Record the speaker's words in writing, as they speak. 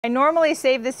I normally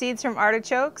save the seeds from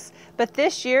artichokes, but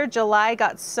this year July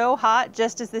got so hot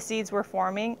just as the seeds were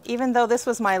forming. Even though this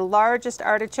was my largest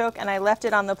artichoke and I left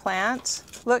it on the plant,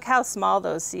 look how small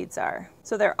those seeds are.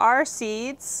 So there are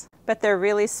seeds, but they're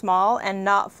really small and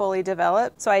not fully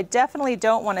developed. So I definitely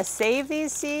don't want to save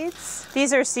these seeds.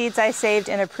 These are seeds I saved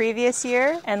in a previous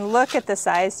year, and look at the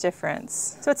size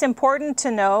difference. So it's important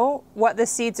to know what the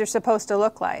seeds are supposed to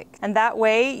look like. And that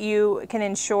way you can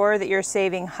ensure that you're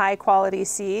saving high quality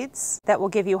seeds that will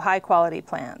give you high quality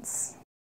plants.